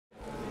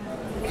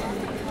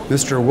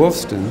Mr.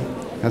 Wolfston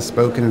has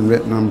spoken and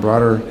written on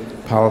broader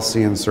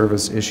policy and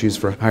service issues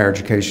for higher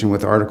education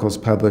with articles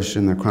published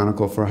in the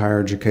Chronicle for Higher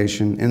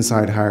Education,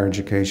 Inside Higher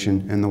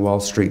Education, and the Wall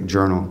Street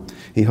Journal.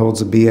 He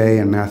holds a BA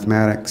in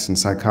Mathematics and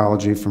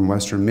Psychology from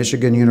Western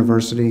Michigan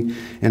University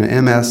and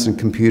an MS in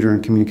Computer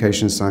and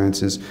Communication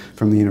Sciences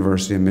from the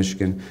University of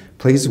Michigan.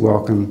 Please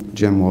welcome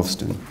Jim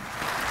Wolfston.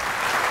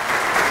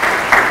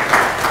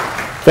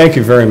 Thank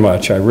you very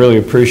much. I really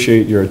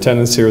appreciate your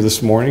attendance here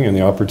this morning and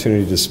the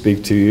opportunity to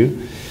speak to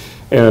you.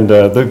 And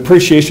the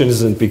appreciation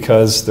isn't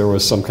because there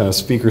was some kind of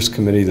speakers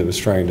committee that was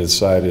trying to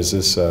decide, is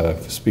this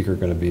speaker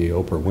going to be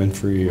Oprah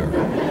Winfrey or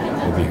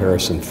maybe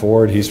Harrison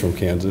Ford? He's from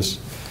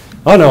Kansas.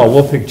 Oh no,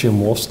 we'll pick Jim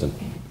Wolfston.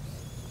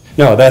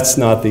 No, that's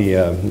not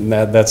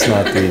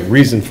the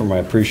reason for my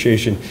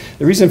appreciation.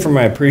 The reason for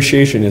my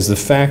appreciation is the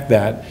fact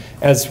that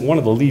as one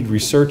of the lead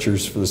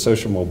researchers for the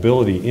Social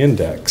Mobility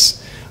Index,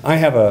 I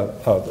have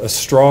a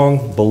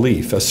strong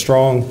belief, a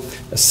strong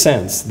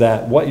sense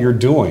that what you're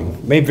doing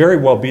may very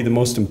well be the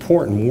most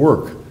important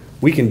work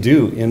we can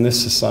do in this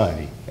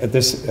society at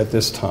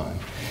this time.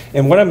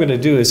 And what I'm going to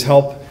do is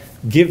help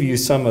give you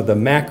some of the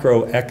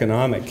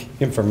macroeconomic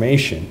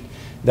information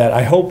that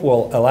I hope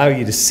will allow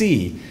you to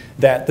see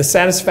that the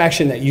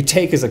satisfaction that you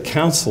take as a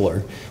counselor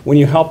when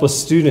you help a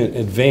student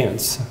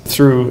advance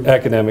through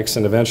academics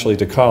and eventually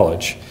to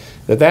college,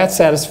 that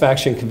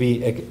satisfaction can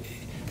be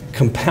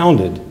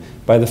compounded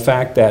by the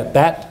fact that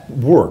that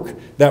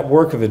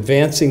work of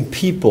advancing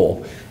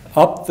people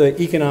up the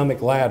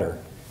economic ladder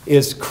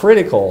is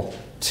critical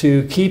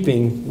to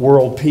keeping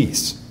world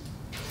peace.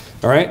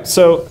 All right,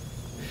 so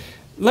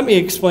let me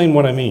explain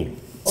what I mean.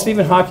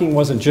 Stephen Hawking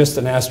wasn't just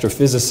an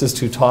astrophysicist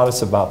who taught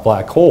us about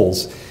black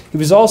holes. He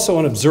was also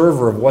an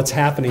observer of what's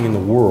happening in the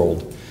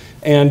world.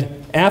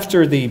 And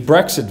after the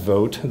Brexit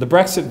vote, the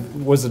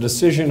Brexit was a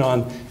decision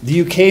on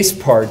the UK's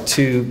part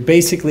to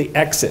basically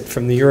exit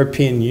from the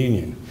European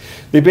Union.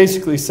 They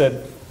basically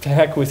said, to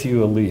heck with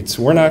you elites.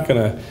 We're not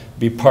going to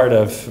be part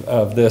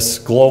of this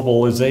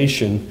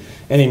globalization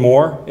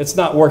anymore. It's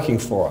not working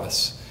for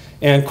us.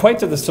 And quite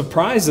to the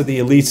surprise of the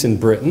elites in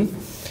Britain,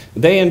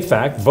 they in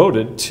fact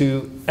voted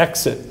to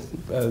exit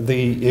the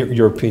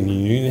European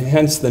Union,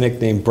 hence the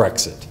nickname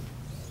Brexit.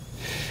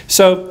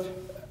 So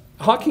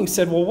Hawking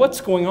said, well, what's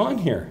going on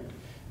here?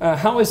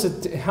 How is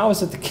it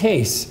the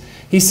case?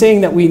 He's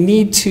saying that we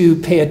need to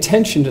pay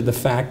attention to the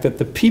fact that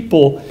the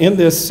people in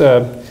this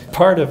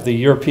part of the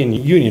European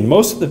Union,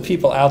 most of the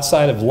people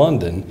outside of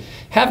London,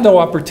 have no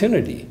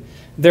opportunity.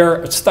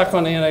 They're stuck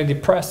on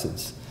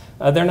antidepressants.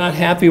 They're not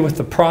happy with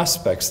the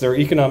prospects, their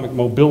economic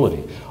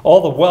mobility.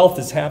 All the wealth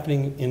is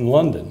happening in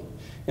London.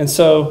 And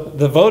so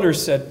the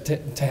voters said,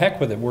 to heck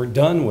with it, we're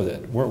done with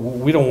it.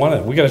 We don't want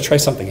it, we got to try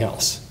something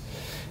else.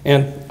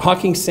 And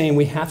Hawking's saying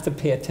we have to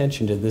pay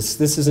attention to this.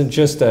 This isn't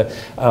just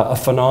a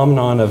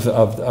phenomenon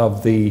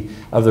of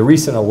the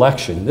recent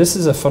election. This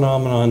is a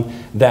phenomenon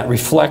that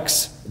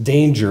reflects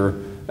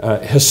danger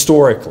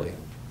historically.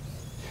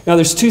 Now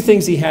there's two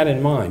things he had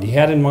in mind. He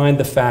had in mind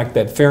the fact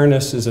that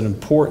fairness is an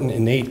important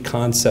innate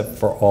concept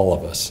for all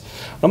of us.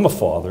 I'm a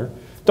father.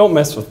 Don't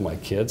mess with my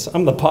kids.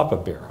 I'm the papa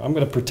bear. I'm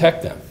going to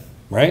protect them.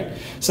 Right?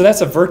 So that's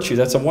a virtue,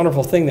 that's a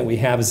wonderful thing that we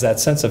have, is that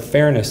sense of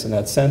fairness and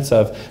that sense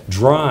of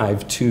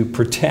drive to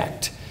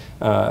protect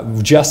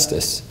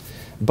justice.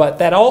 But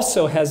that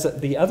also has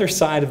the other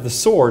side of the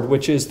sword,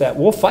 which is that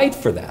we'll fight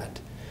for that.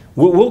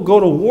 We'll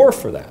go to war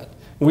for that.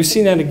 And we've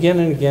seen that again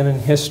and again in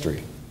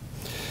history.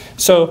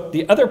 So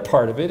the other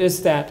part of it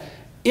is that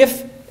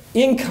if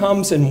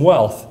incomes and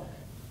wealth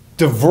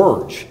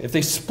diverge, if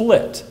they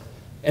split,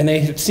 and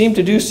they seem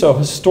to do so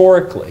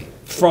historically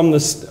from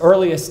the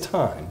earliest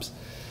times,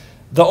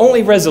 the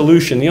only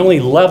resolution, the only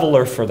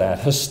leveler for that,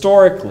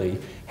 historically,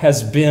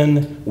 has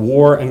been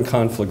war and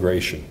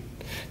conflagration.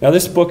 Now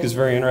this book is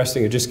very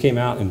interesting. It just came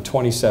out in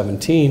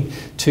 2017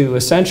 to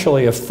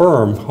essentially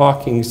affirm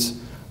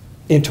Hawking's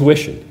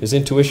intuition. His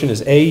intuition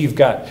is A, you've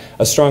got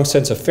a strong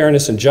sense of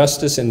fairness and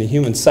justice in the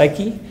human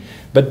psyche,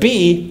 but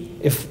B,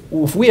 if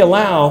we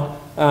allow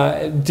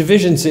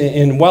divisions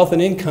in wealth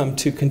and income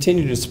to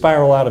continue to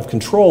spiral out of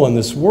control in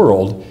this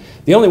world,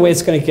 the only way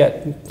it's going to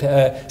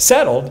get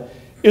settled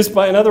is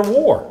by another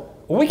war.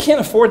 Well, we can't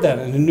afford that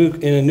in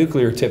a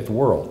nuclear-tipped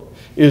world,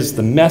 is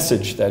the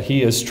message that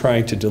he is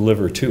trying to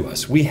deliver to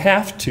us. We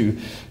have to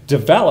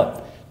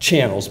develop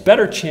channels,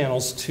 better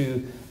channels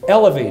to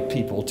elevate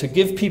people, to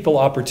give people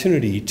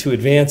opportunity to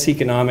advance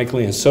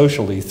economically and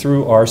socially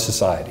through our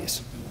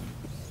societies.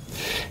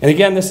 And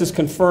again, this is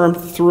confirmed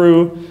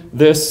through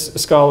this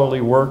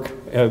scholarly work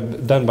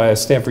done by a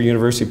Stanford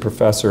University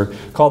professor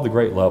called The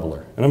Great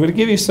Leveler. And I'm going to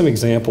give you some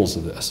examples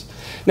of this.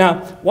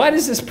 Now, why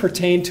does this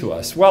pertain to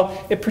us?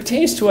 Well, it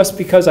pertains to us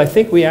because I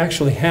think we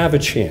actually have a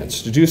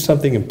chance to do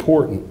something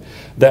important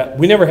that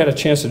we never had a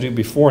chance to do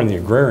before in the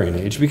agrarian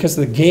age, because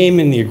the game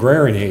in the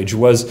agrarian age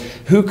was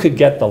who could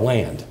get the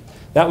land.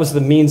 That was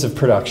the means of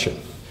production.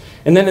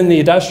 And then in the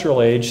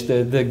industrial age,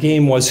 the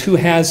game was who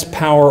has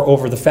power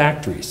over the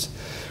factories.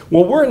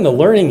 Well, we're in the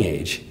learning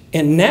age,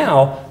 And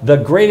now, the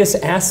greatest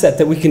asset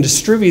that we can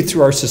distribute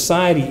through our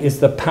society is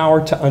the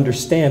power to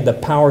understand, the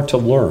power to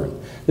learn.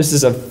 This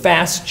is a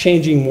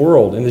fast-changing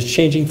world, and it's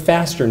changing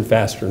faster and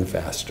faster and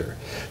faster.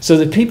 So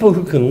the people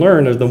who can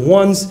learn are the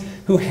ones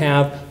who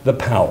have the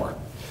power.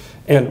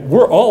 And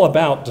we're all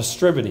about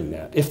distributing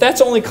that. If that's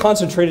only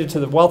concentrated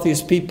to the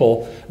wealthiest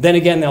people, then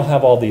again, they'll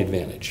have all the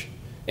advantage.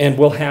 And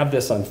we'll have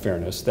this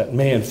unfairness that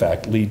may, in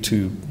fact, lead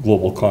to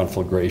global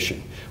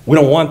conflagration. We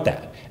don't want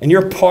that. And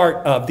you're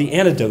part of the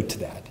antidote to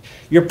that.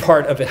 You're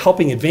part of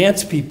helping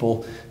advance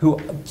people who,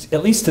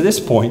 at least to this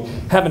point,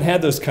 haven't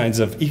had those kinds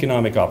of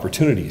economic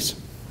opportunities.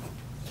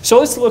 So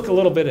let's look a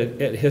little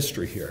bit at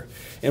history here.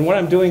 And what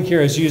I'm doing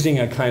here is using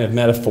a kind of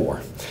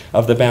metaphor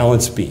of the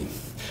balance beam.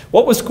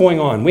 What was going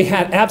on? We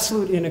had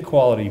absolute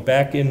inequality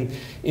back in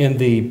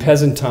the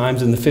peasant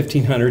times in the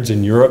 1500s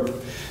in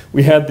Europe.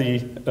 We had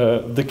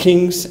the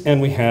kings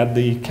and we had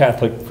the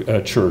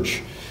Catholic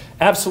Church.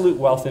 Absolute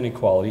wealth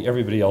inequality,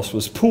 everybody else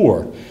was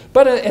poor.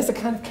 But as a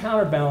kind of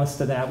counterbalance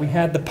to that, we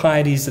had the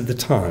pieties of the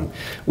time.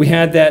 We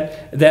had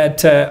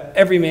that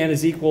every man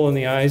is equal in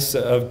the eyes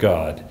of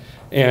God.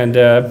 And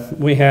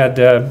we had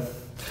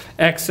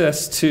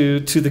access to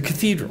the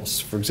cathedrals.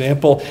 For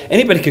example,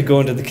 anybody could go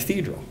into the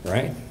cathedral,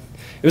 right?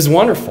 It was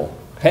wonderful.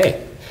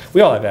 Hey,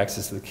 we all have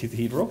access to the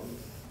cathedral.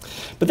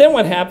 But then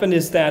what happened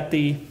is that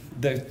the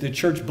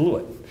church blew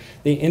it.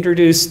 They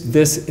introduced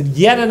this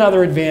yet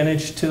another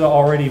advantage to the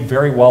already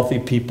very wealthy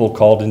people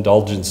called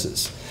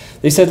indulgences.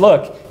 They said,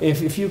 look,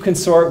 if you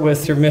consort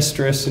with your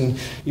mistress and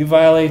you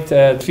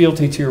violate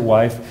fealty to your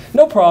wife,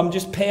 no problem,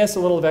 just pay us a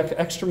little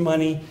extra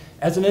money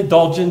as an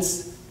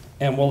indulgence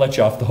and we'll let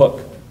you off the hook.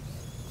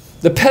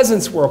 The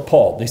peasants were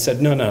appalled. They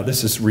said, no, no,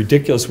 this is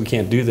ridiculous, we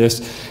can't do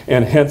this.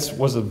 And hence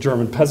was the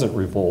German peasant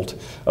revolt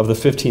of the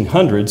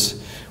 1500s,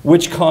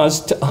 which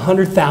caused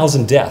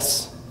 100,000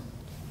 deaths.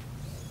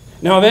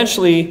 Now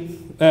eventually,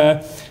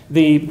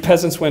 the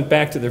peasants went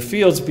back to their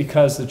fields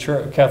because the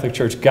Catholic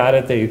Church got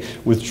it. They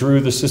withdrew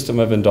the system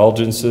of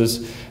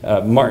indulgences.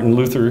 Martin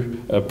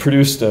Luther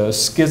produced a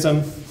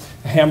schism,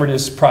 hammered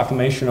his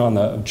proclamation on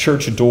the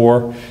church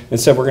door, and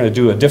said, we're going to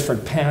do a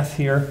different path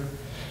here.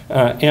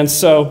 And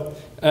so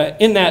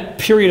in that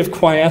period of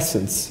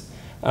quiescence,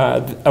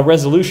 a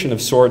resolution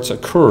of sorts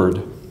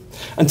occurred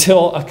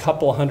until a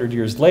couple hundred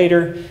years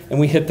later, and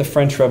we hit the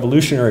French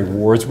Revolutionary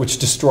Wars, which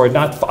destroyed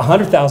not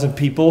 100,000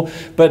 people,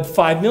 but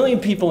 5 million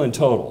people in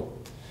total.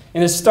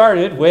 And it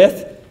started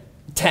with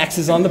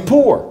taxes on the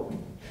poor.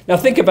 Now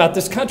think about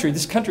this country.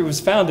 This country was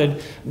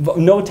founded,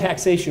 no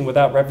taxation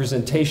without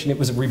representation. It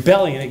was a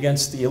rebellion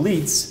against the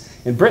elites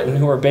in Britain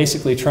who were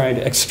basically trying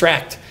to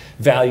extract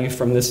value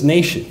from this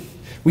nation.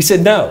 We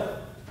said no.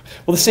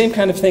 Well, the same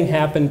kind of thing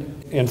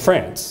happened in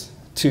France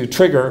to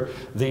trigger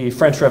the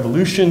French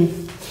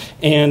Revolution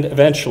and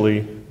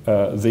eventually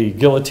the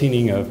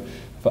guillotining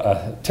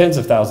of tens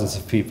of thousands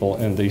of people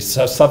and the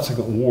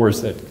subsequent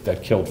wars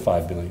that killed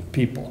 5 million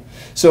people.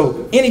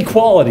 So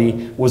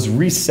inequality was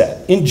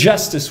reset.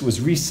 Injustice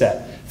was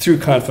reset through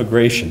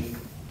conflagration.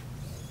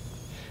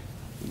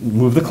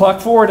 Move the clock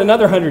forward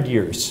another 100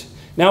 years.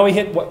 Now we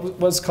hit what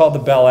was called the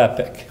Belle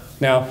Epoque.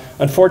 Now,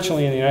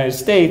 unfortunately, in the United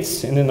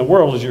States and in the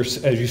world, as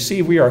you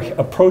see, we are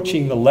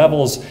approaching the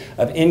levels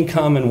of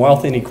income and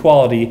wealth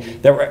inequality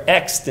that were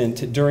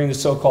extant during the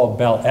so-called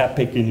Belle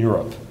Epoque in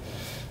Europe.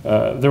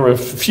 There were a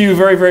few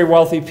very, very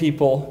wealthy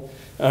people,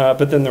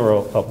 but then there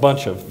were a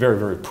bunch of very,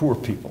 very poor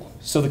people.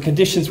 So the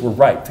conditions were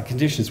right. The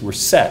conditions were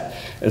set,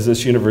 as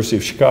this University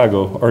of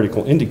Chicago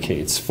article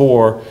indicates,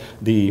 for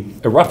the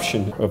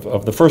eruption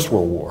of the First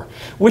World War,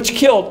 which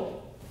killed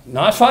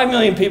not 5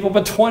 million people,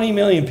 but 20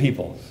 million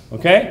people,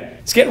 okay?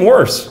 It's getting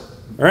worse,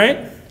 all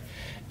right?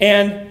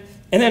 And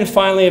then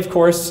finally, of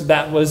course,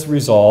 that was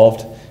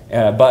resolved,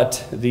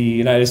 but the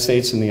United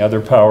States and the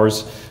other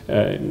powers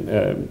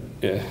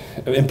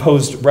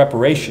imposed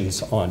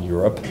reparations on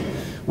Europe,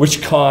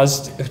 which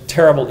caused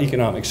terrible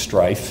economic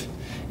strife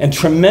and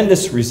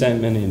tremendous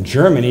resentment in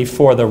Germany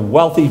for the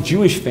wealthy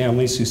Jewish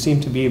families who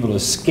seemed to be able to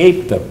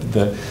escape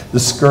the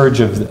scourge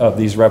of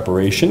these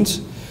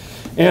reparations.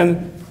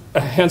 And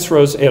hence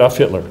rose Adolf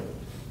Hitler.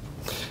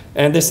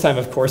 And this time,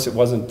 of course, it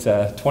wasn't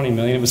 20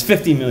 million, it was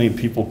 50 million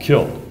people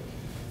killed.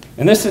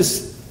 And this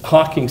is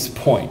Hawking's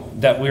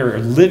point, that we're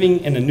living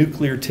in a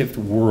nuclear-tipped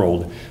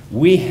world.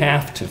 We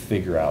have to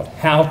figure out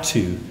how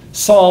to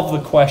solve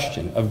the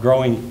question of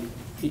growing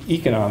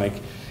economic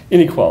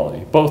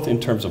inequality, both in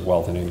terms of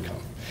wealth and income.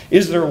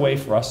 Is there a way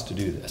for us to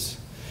do this?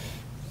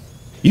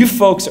 You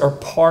folks are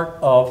part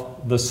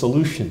of the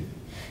solution.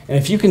 And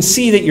if you can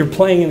see that you're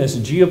playing in this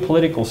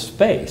geopolitical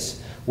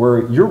space,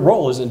 where your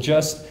role isn't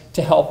just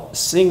to help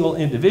single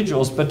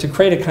individuals, but to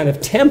create a kind of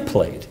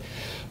template,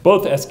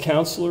 both as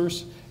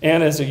counselors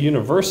and as a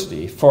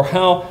university, for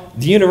how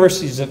the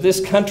universities of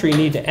this country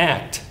need to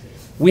act,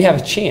 we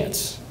have a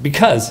chance,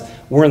 because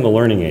we're in the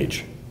learning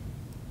age.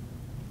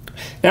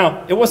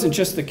 Now, it wasn't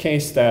just the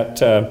case that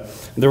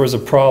there was a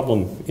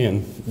problem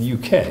in the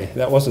UK.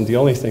 That wasn't the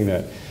only thing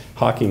that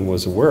Hawking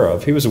was aware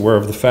of. He was aware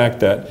of the fact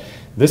that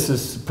this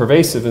is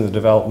pervasive in the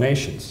developed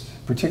nations.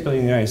 Particularly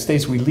in the United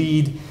States, we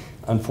lead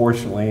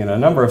unfortunately, in a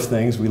number of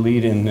things. We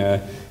lead in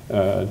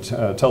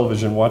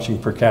television watching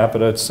per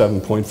capita at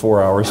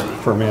 7.4 hours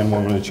per man,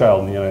 woman, and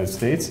child in the United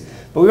States.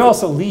 But we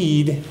also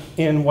lead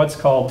in what's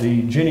called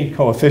the Gini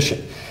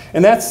coefficient.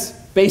 And that's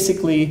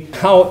basically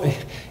how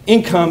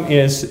income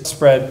is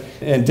spread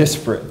and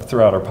disparate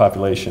throughout our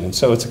population. And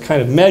so it's a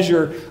kind of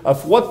measure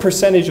of what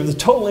percentage of the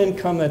total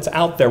income that's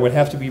out there would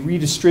have to be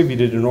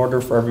redistributed in order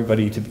for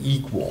everybody to be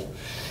equal.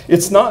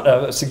 It's not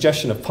a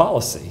suggestion of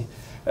policy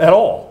at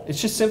all.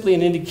 It's just simply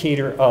an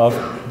indicator of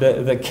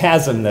the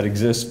chasm that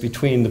exists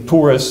between the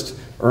poorest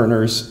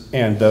earners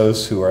and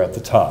those who are at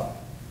the top.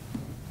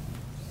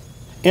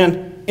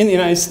 And in the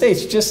United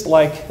States, just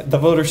like the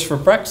voters for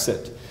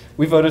Brexit,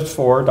 we voted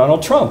for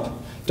Donald Trump.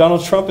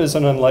 Donald Trump is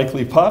an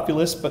unlikely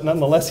populist, but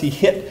nonetheless he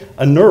hit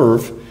a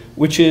nerve,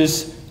 which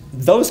is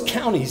those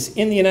counties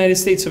in the United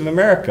States of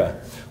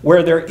America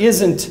where there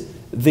isn't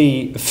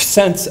the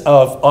sense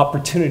of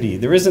opportunity,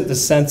 there isn't the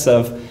sense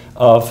of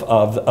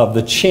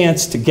the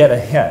chance to get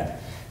ahead.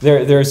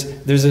 There's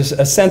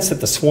a sense that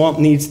the swamp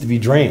needs to be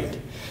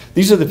drained.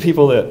 These are the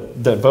people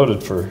that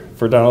voted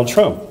for Donald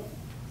Trump.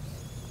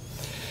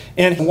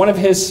 And one of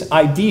his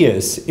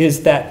ideas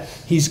is that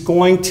he's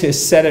going to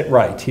set it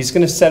right. He's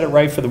going to set it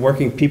right for the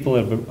working people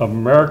of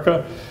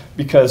America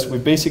because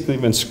we've basically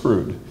been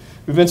screwed.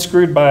 We've been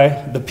screwed by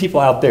the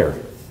people out there.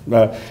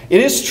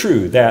 It is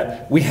true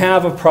that we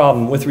have a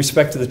problem with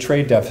respect to the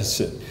trade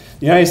deficit.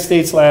 The United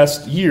States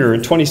last year,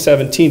 in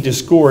 2017,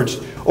 disgorged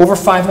over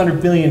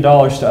 $500 billion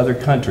to other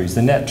countries.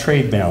 The net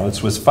trade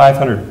balance was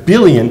 $500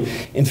 billion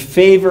in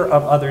favor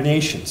of other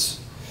nations.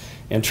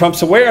 And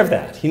Trump's aware of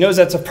that. He knows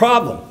that's a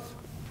problem.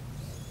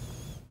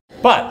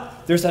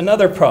 But there's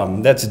another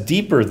problem that's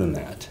deeper than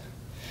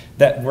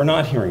that we're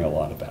not hearing a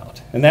lot about.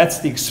 And that's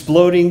the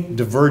exploding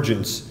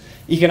divergence,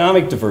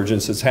 economic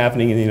divergence that's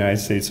happening in the United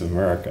States of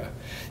America.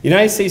 The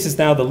United States is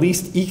now the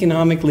least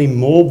economically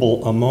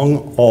mobile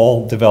among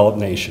all developed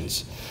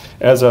nations.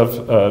 As of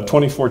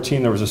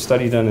 2014, there was a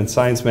study done in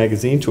Science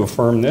magazine to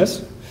affirm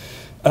this.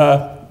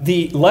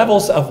 The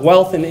levels of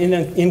wealth and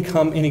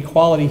income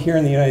inequality here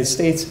in the United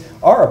States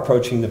are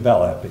approaching the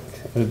Bell epoch,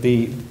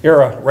 the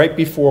era right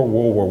before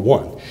World War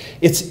I.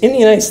 It's in the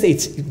United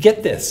States,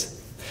 get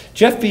this,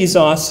 Jeff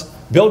Bezos,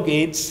 Bill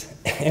Gates,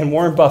 and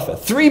Warren Buffett,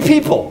 3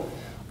 people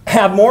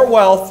have more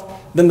wealth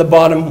than the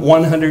bottom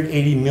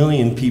 180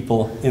 million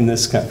people in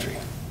this country.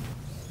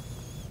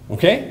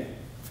 Okay?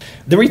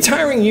 The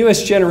retiring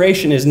US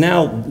generation is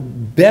now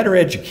better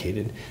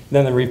educated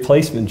than the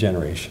replacement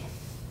generation.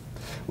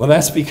 Well,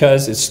 that's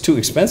because it's too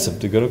expensive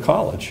to go to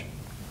college.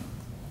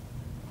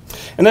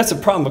 And that's a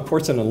problem, of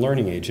course, in a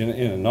learning age, in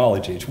a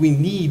knowledge age. We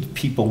need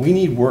people, we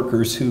need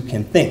workers who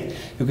can think,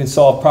 who can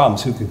solve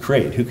problems, who can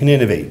create, who can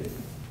innovate.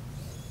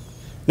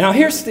 Now,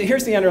 here's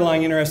the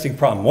underlying interesting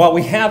problem. While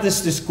we have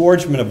this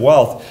disgorgement of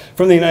wealth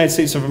from the United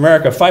States of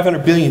America,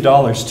 $500 billion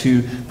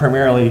to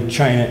primarily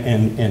China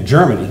and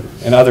Germany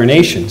and other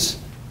nations,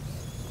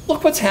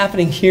 look what's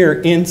happening here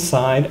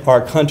inside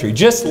our country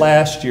just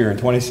last year in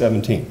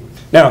 2017.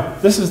 Now,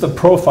 this is the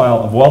profile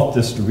of wealth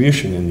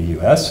distribution in the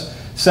US.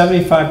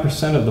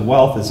 75% of the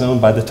wealth is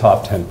owned by the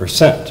top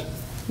 10%.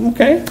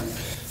 Okay,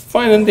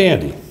 fine and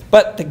dandy.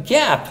 But the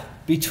gap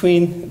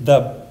between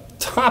the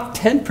top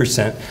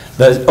 10%,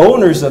 the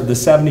owners of the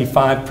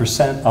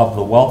 75% of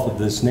the wealth of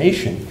this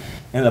nation,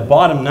 and the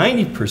bottom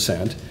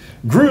 90%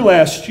 grew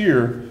last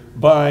year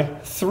by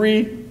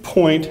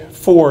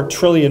 $3.4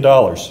 trillion.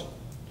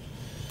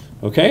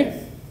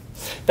 Okay?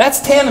 That's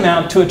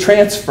tantamount to a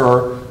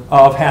transfer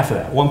of half of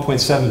that,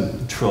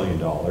 $1.7 trillion,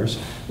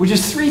 which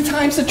is 3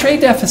 times the trade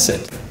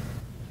deficit.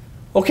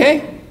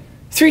 Okay?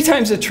 3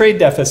 times the trade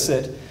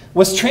deficit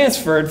was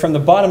transferred from the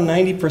bottom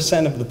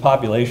 90% of the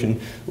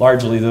population,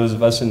 largely those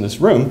of us in this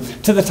room,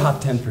 to the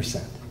top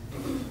 10%.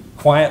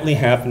 Quietly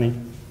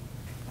happening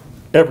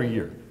every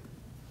year.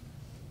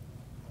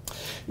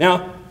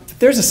 Now,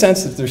 there's a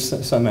sense that there's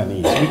some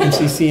unease. We can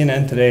see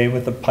CNN today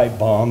with the pipe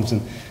bombs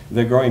and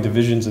the growing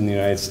divisions in the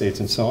United States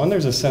and so on.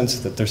 There's a sense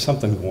that there's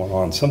something going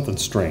on, something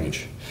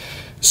strange.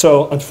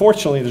 So,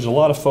 unfortunately, there's a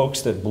lot of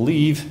folks that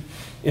believe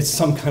it's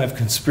some kind of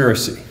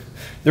conspiracy.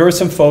 There were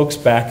some folks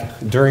back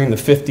during the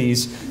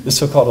 50s, the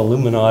so-called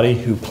Illuminati,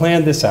 who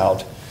planned this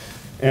out,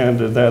 and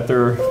that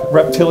there are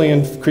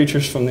reptilian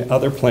creatures from the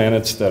other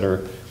planets that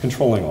are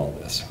controlling all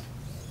this.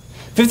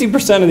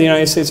 50% of the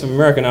United States of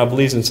America now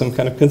believes in some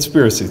kind of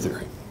conspiracy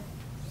theory.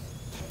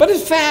 But in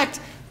fact,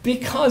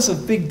 because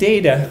of big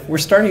data, we're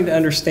starting to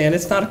understand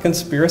it's not a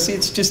conspiracy,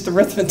 it's just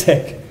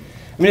arithmetic.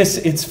 I mean,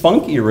 it's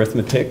funky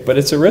arithmetic, but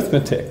it's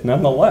arithmetic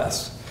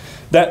nonetheless.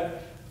 That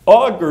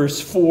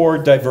augurs for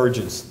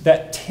divergence,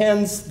 that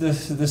tends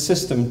the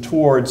system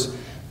towards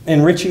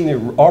enriching the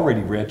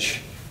already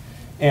rich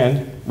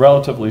and,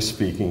 relatively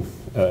speaking,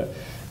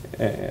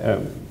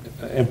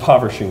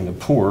 impoverishing the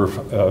poor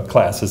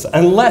classes,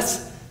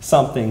 unless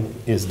something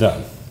is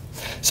done.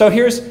 So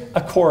here's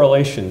a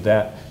correlation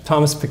that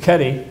Thomas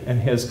Piketty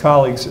and his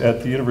colleagues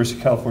at the University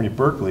of California,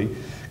 Berkeley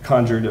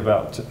conjured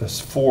about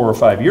 4 or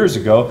 5 years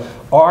ago.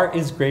 R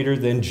is greater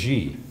than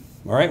G.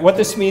 All right, what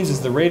this means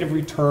is the rate of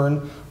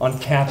return on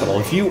capital.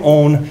 If you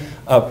own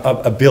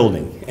a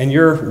building and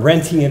you're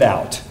renting it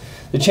out,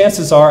 the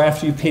chances are,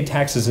 after you pay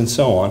taxes and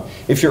so on,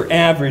 if you're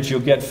average, you'll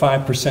get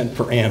 5%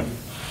 per annum.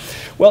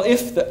 Well,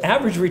 if the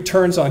average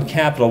returns on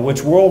capital,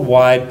 which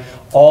worldwide,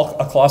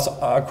 across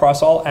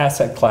all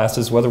asset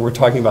classes, whether we're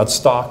talking about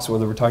stocks,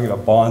 whether we're talking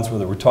about bonds,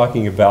 whether we're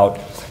talking about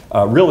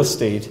real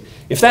estate,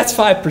 if that's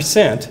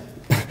 5%,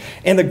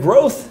 and the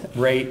growth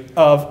rate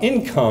of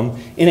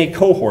income in a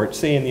cohort,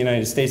 say in the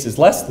United States, is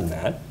less than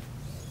that,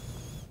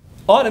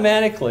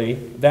 automatically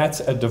that's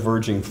a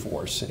diverging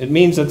force. It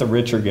means that the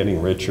rich are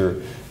getting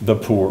richer, the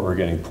poor are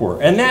getting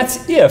poorer. And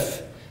that's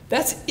if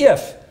that,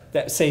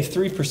 say,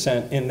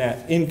 3% in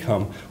that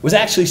income was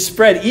actually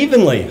spread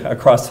evenly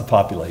across the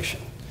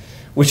population,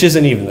 which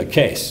isn't even the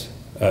case.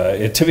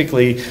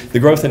 Typically, the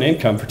growth in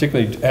income,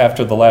 particularly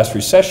after the last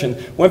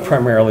recession, went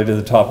primarily to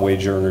the top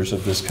wage earners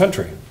of this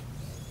country.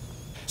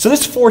 So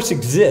this force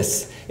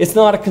exists. It's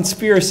not a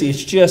conspiracy,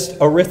 it's just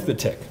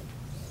arithmetic.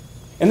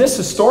 And this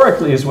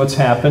historically is what's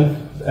happened.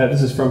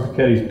 This is from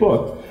Piketty's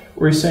book,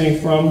 where he's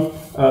saying from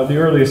the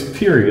earliest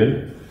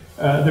period,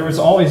 there was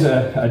always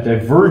a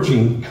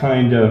diverging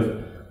kind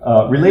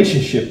of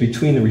relationship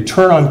between the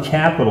return on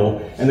capital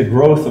and the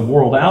growth of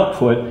world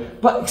output,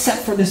 but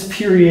except for this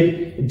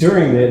period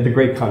during the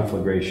Great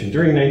Conflagration,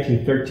 during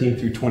 1913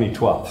 through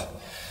 2012.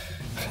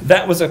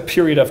 That was a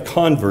period of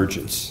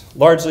convergence,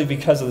 largely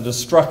because of the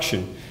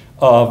destruction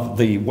of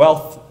the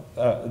wealth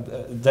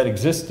that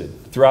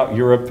existed throughout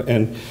Europe,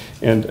 and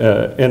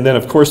then,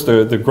 of course,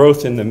 the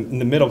growth in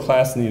the middle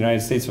class in the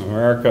United States of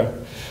America.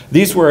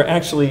 These were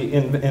actually,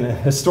 in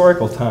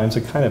historical times,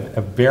 a kind of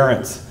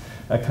aberrance,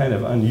 a kind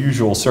of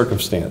unusual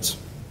circumstance.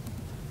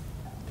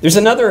 There's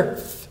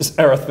another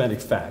arithmetic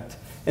fact,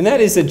 and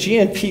that is that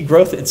GNP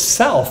growth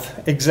itself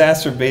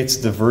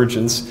exacerbates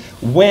divergence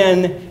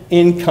when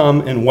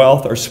income and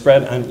wealth are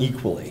spread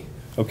unequally.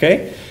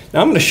 Okay?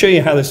 Now I'm going to show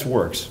you how this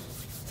works.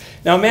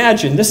 Now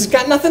imagine, this has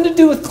got nothing to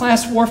do with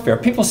class warfare.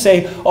 People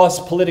say, oh, it's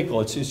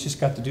political, it's just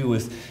got to do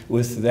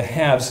with the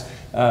haves,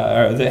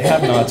 or the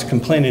have-nots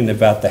complaining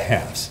about the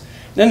haves.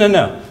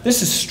 No.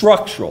 This is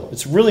structural.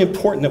 It's really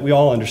important that we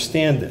all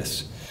understand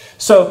this.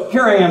 So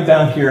here I am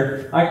down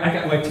here. I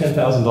got my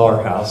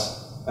 $10,000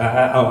 house.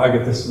 I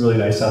got this really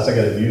nice house. I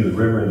got a view of the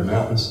river and the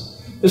mountains.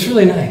 It's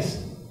really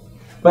nice.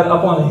 But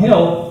up on the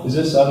hill is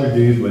this other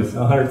dude with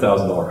a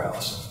 $100,000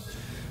 house.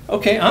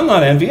 Okay, I'm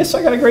not envious.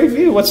 I got a great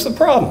view. What's the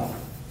problem?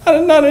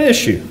 Not an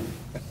issue.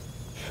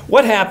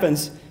 What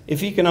happens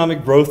if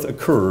economic growth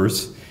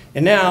occurs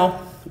and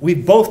now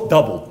we've both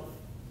doubled?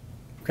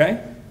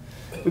 Okay?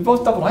 We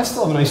both doubled. I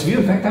still have a nice view.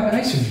 In fact, I have a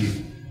nicer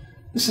view.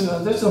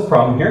 There's no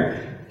problem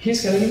here.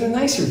 He's got an even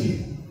nicer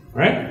view,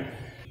 right?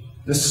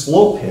 The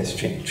slope has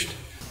changed.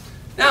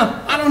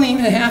 Now, I don't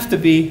even have to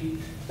be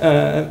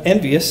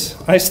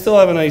envious. I still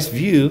have a nice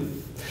view.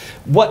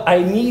 What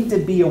I need to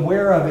be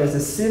aware of as a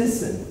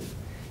citizen,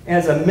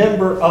 as a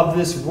member of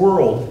this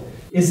world,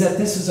 is that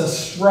this is a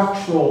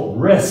structural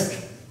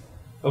risk.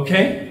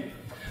 Okay?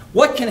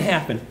 What can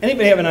happen?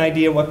 Anybody have an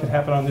idea what could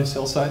happen on this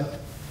hillside?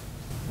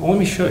 Well, let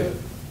me show you.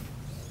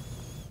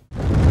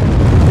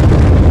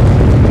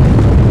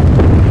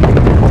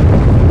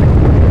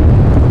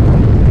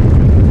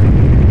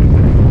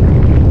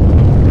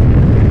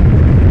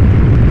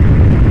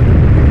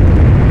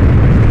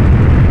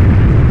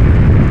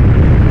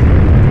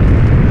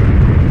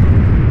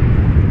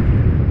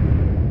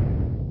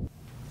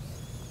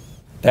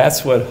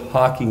 That's what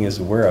Hawking is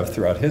aware of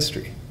throughout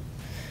history,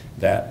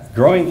 that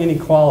growing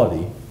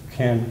inequality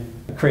can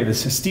create a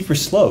steeper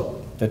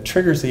slope that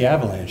triggers the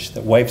avalanche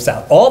that wipes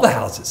out all the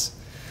houses.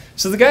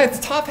 So the guy at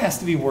the top has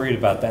to be worried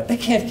about that. They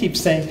can't keep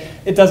saying,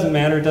 it doesn't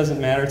matter,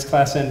 it's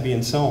class envy,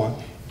 and so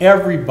on.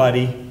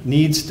 Everybody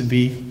needs to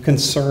be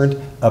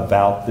concerned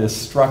about this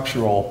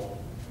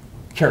structural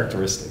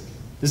characteristic.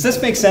 Does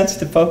this make sense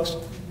to folks?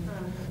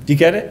 Do you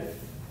get it?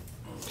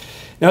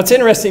 Now, it's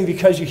interesting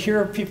because you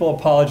hear people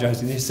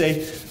apologizing. They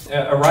say,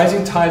 a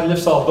rising tide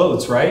lifts all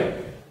boats, right?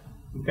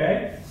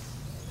 Okay?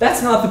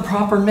 That's not the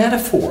proper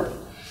metaphor.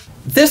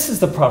 This is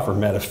the proper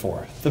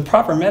metaphor. The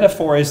proper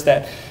metaphor is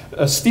that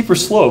steeper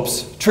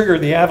slopes trigger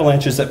the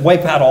avalanches that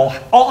wipe out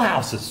all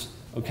houses,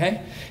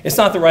 okay? It's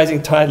not the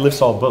rising tide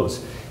lifts all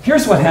boats.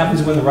 Here's what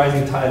happens when the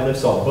rising tide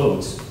lifts all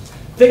boats.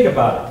 Think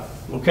about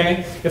it,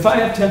 okay? If I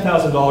have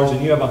 $10,000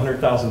 and you have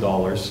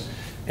 $100,000,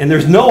 and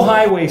there's no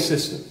highway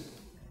system,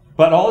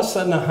 but all of a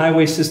sudden a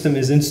highway system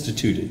is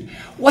instituted.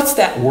 What's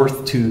that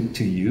worth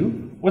to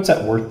you? What's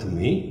that worth to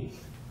me?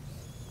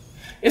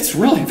 It's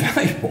really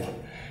valuable.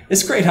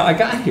 It's great how I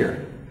got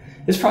here.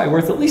 It's probably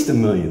worth at least $1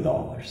 million.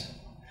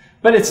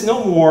 But it's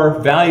no more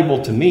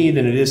valuable to me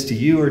than it is to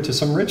you or to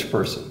some rich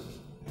person.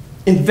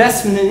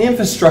 Investment in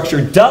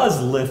infrastructure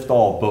does lift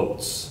all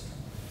boats.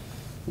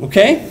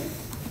 Okay?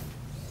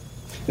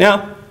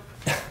 Now,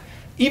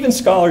 even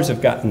scholars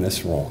have gotten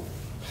this wrong.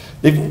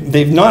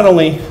 They've not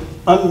only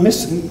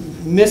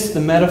missed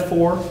the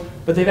metaphor,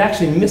 but they've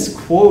actually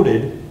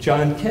misquoted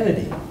John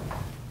Kennedy.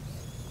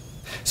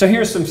 So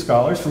here's some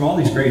scholars from all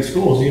these great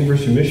schools. The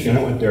University of Michigan,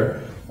 I went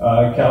there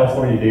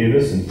California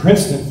Davis, and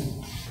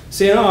Princeton,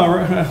 saying,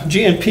 oh,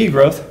 GNP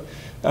growth,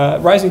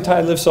 rising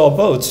tide lifts all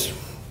boats.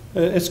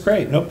 It's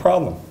great, no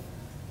problem.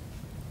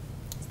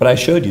 But I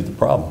showed you the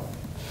problem.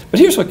 But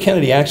here's what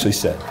Kennedy actually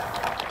said.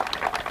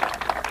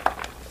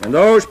 And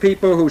those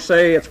people who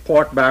say it's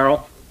pork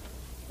barrel,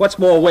 what's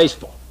more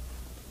wasteful?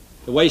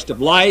 The waste of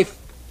life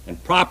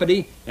and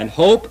property and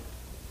hope?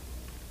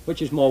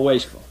 Which is more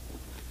wasteful?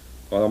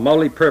 Or a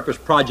multi-purpose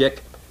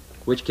project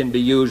which can be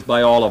used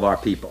by all of our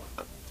people?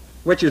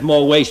 Which is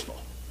more wasteful?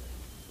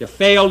 To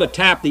fail to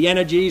tap the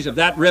energies of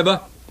that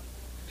river,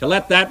 to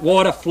let that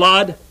water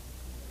flood,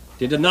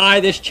 to deny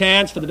this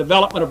chance for the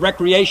development of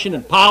recreation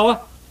and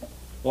power,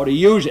 or to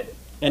use it,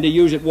 and to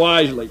use it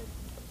wisely?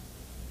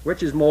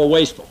 Which is more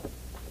wasteful?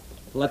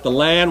 To let the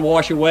land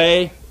wash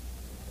away,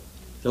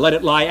 to let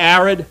it lie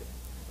arid,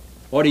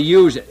 or to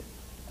use it,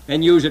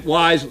 and use it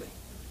wisely,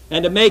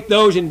 and to make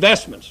those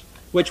investments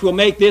which will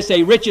make this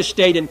a richer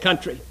state and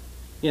country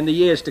in the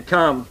years to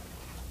come?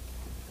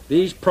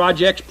 These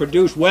projects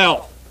produce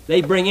wealth.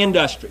 They bring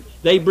industry.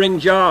 They bring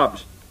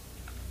jobs.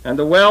 And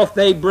the wealth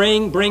they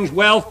bring brings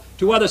wealth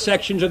to other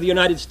sections of the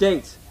United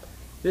States.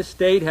 This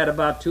state had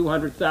about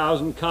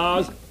 200,000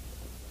 cars.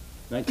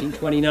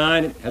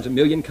 1929, it has 1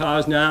 million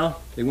cars now.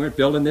 They weren't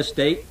building this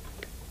state.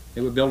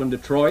 They were building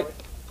Detroit.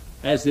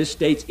 As this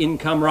state's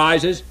income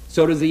rises,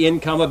 so does the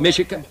income of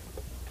Michigan.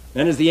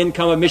 And as the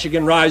income of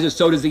Michigan rises,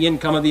 so does the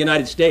income of the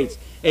United States.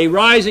 A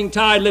rising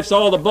tide lifts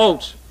all the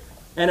boats.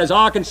 And as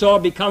Arkansas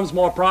becomes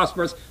more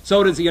prosperous,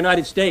 so does the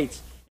United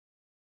States.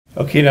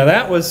 Okay, now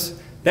that was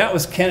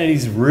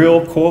Kennedy's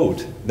real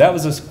quote. That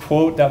was a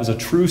quote, that was a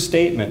true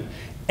statement,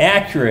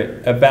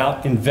 accurate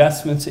about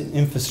investments in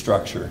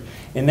infrastructure.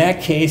 In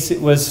that case,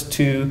 it was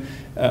to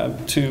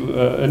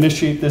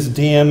initiate this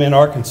dam in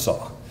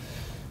Arkansas.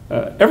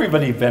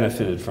 Everybody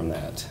benefited from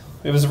that.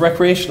 It was a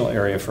recreational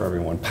area for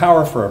everyone,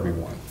 power for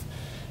everyone.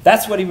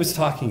 That's what he was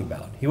talking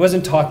about. He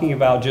wasn't talking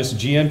about just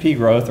GNP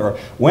growth or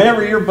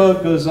whenever your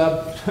boat goes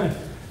up,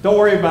 don't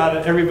worry about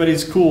it,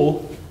 everybody's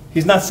cool.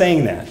 He's not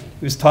saying that.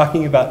 He was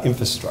talking about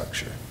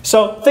infrastructure.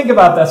 So think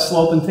about that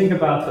slope and think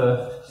about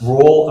the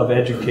role of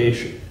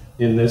education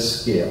in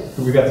this scale.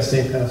 We've got the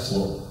same kind of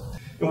slope.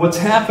 And what's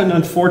happened,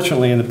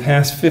 unfortunately, in the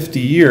past 50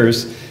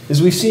 years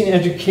is we've seen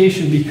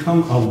education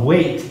become a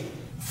weight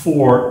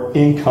for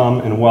income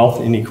and wealth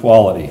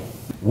inequality.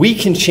 We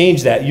can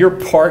change that. You're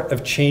part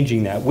of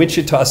changing that.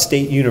 Wichita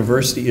State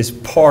University is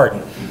part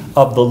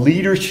of the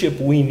leadership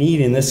we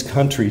need in this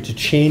country to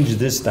change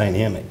this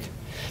dynamic.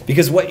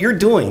 Because what you're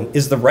doing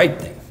is the right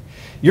thing.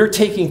 You're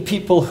taking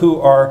people who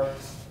are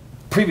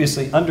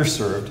previously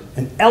underserved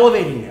and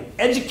elevating them,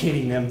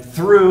 educating them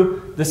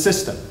through the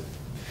system.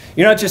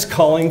 You're not just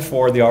calling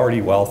for the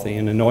already wealthy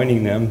and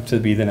anointing them to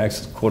be the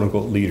next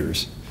quote-unquote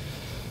leaders.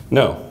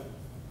 No,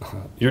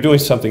 you're doing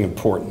something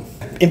important.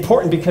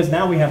 Important because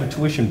now we have a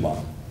tuition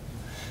bomb.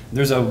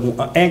 There's an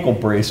ankle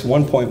brace,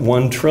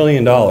 $1.1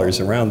 trillion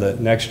around the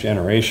next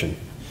generation.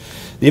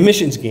 The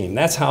admissions game,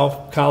 that's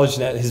how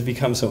CollegeNet has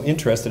become so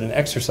interested and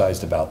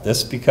exercised about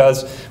this,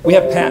 because we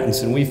have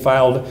patents, and we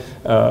filed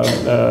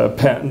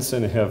patents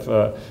and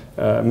have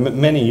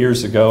many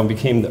years ago and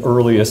became the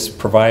earliest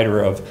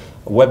provider of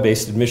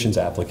web-based admissions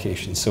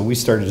applications. So we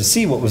started to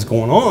see what was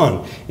going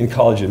on in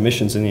college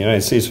admissions in the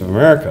United States of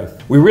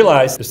America. We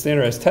realized that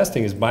standardized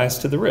testing is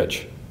biased to the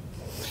rich.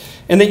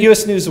 And the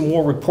U.S. News and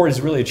World Report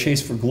is really a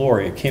chase for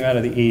glory. It came out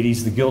of the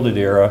 80s, the Gilded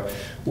Era,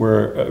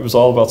 where it was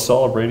all about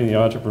celebrating the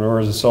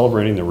entrepreneurs and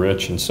celebrating the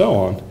rich and so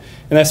on.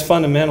 And that's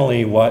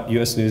fundamentally what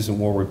U.S. News and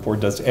World Report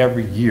does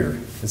every year.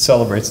 It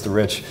celebrates the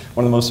rich.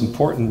 One of the most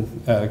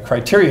important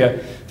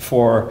criteria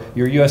for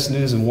your U.S.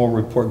 News and World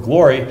Report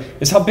glory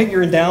is how big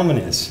your endowment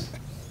is.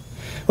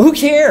 Well, who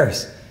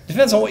cares? It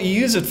depends on what you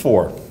use it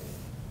for.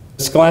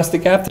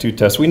 Scholastic aptitude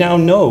test, we now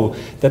know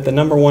that the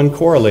 #1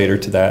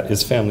 correlator to that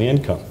is family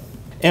income.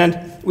 And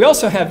we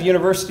also have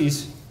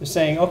universities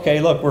saying,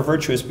 okay, look, we're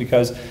virtuous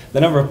because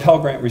the number of Pell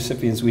Grant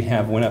recipients we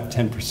have went up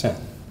 10%.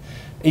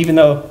 Even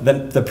though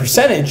the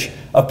percentage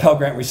of Pell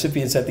Grant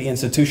recipients at the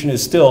institution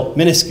is still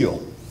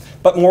minuscule.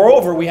 But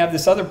moreover, we have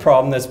this other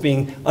problem that's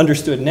being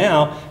understood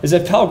now, is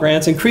that Pell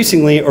Grants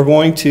increasingly are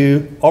going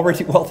to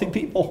already wealthy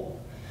people.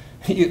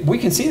 We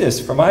can see this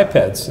from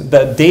iPads.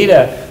 The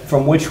data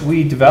from which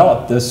we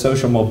developed the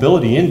social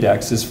mobility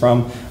index is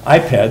from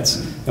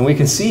iPads, and we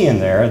can see in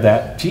there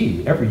that,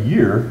 gee, every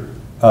year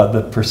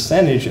the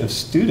percentage of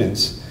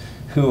students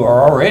who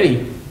are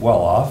already well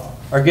off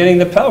are getting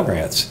the Pell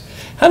Grants.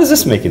 How does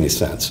this make any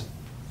sense?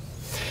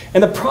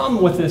 And the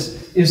problem with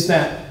this is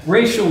that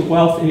racial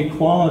wealth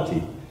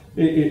inequality,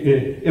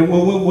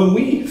 when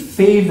we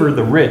favor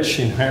the rich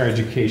in higher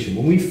education,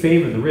 when we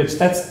favor the rich,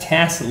 that's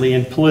tacitly,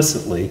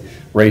 implicitly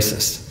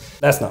racist.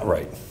 That's not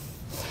right.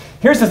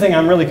 Here's the thing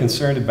I'm really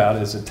concerned about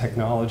as a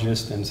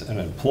technologist and an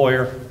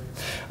employer.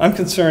 I'm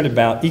concerned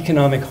about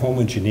economic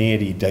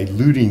homogeneity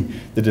diluting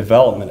the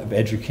development of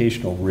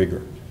educational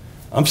rigor.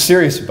 I'm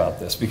serious about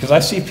this because I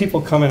see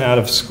people coming out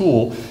of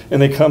school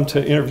and they come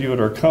to interview at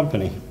our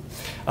company.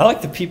 I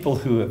like the people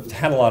who have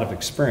had a lot of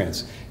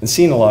experience and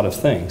seen a lot of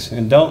things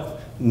and don't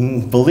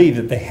believe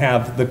that they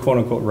have the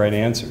quote-unquote right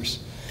answers.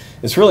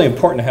 It's really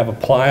important to have a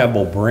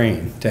pliable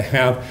brain, to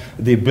have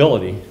the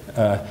ability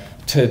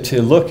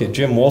to look at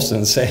Jim Wolfston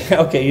and say,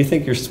 okay, you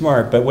think you're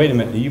smart, but wait a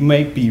minute, you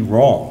may be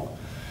wrong.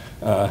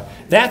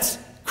 That's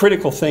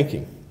critical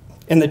thinking.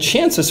 And the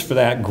chances for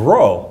that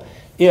grow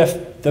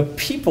if the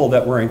people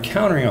that we're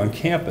encountering on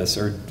campus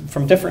are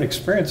from different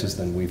experiences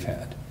than we've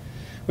had.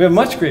 We have a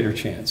much greater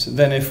chance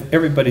than if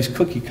everybody's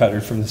cookie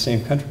cutter from the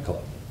same country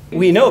club.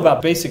 We know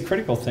about basic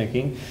critical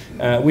thinking.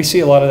 We see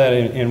a lot of that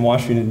in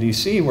Washington,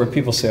 D.C., where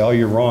people say, oh,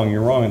 you're wrong,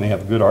 and they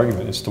have a good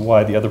argument as to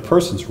why the other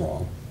person's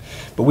wrong.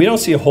 But we don't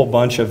see a whole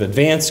bunch of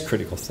advanced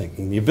critical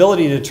thinking, the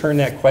ability to turn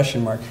that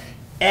question mark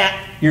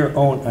at your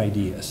own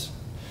ideas.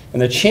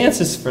 And the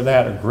chances for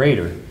that are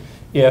greater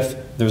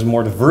if there's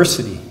more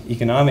diversity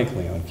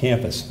economically on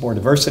campus, more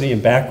diversity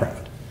in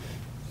background.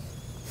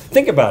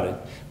 Think about it.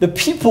 The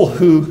people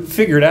who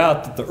figured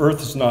out that the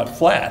earth is not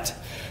flat,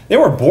 they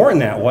were born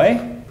that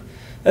way.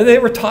 They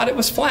were taught it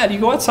was flat. You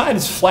go outside,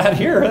 it's flat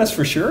here, that's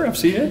for sure. I've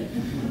seen it.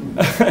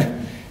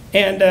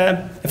 And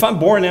if I'm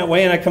born that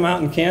way and I come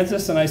out in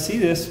Kansas and I see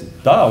this,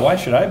 why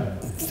should I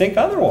think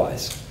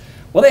otherwise?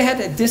 Well, they had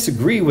to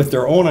disagree with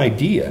their own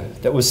idea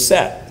that was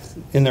set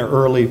in the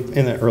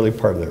early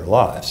part of their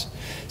lives.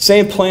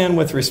 Same plan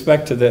with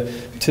respect to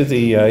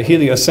the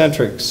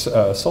heliocentric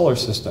solar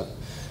system.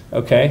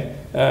 Okay,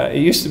 it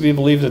used to be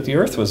believed that the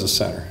Earth was the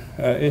center.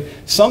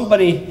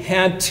 Somebody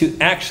had to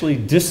actually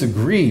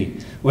disagree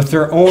with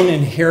their own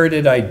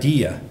inherited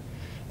idea.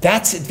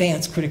 That's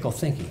advanced critical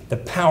thinking, the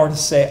power to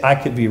say, I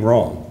could be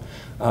wrong.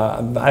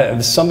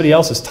 Somebody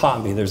else has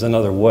taught me there's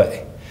another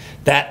way.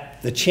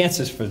 The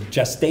chances for the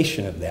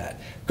gestation of that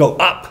go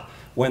up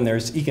when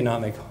there's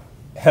economic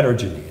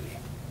heterogeneity.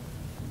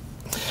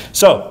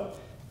 So,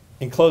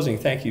 in closing,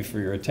 thank you for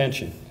your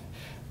attention.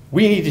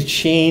 We need to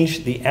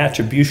change the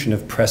attribution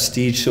of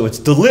prestige so it's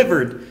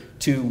delivered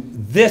to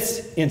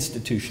this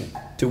institution,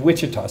 to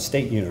Wichita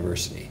State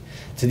University,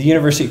 to the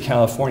University of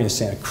California,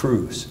 Santa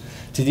Cruz,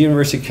 to the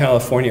University of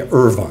California,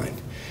 Irvine,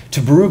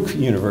 to Baruch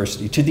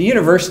University, to the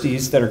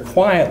universities that are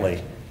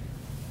quietly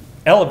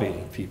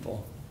elevating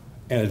people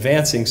and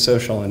advancing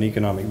social and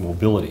economic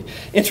mobility.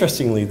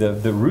 Interestingly,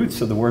 the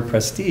roots of the word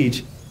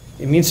prestige,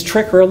 it means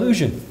trick or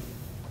illusion,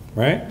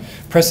 right?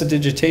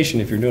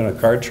 Prestidigitation if you're doing a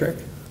card trick,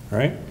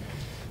 right?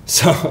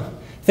 So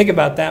think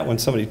about that when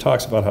somebody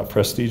talks about how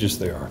prestigious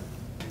they are.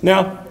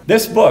 Now,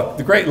 this book,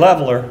 The Great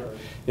Leveler,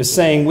 is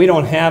saying we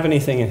don't have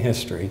anything in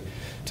history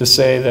to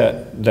say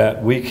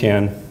that we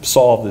can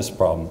solve this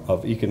problem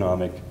of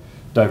economic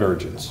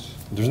divergence.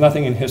 There's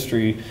nothing in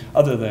history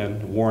other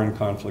than war and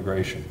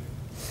conflagration.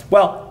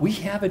 Well, we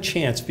have a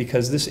chance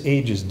because this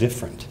age is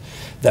different.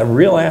 The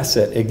real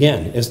asset,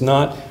 again, is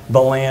not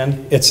the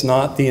land, it's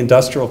not the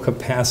industrial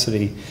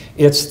capacity,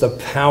 it's the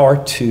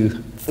power to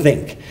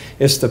think.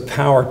 It's the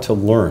power to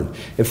learn.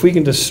 If we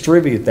can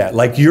distribute that,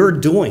 like you're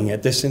doing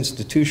at this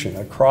institution,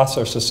 across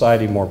our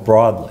society more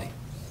broadly,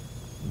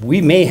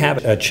 we may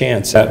have a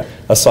chance at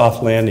a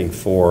soft landing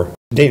for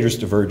dangerous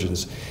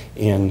divergence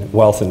in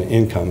wealth and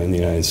income in the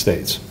United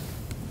States.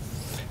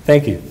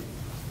 Thank you.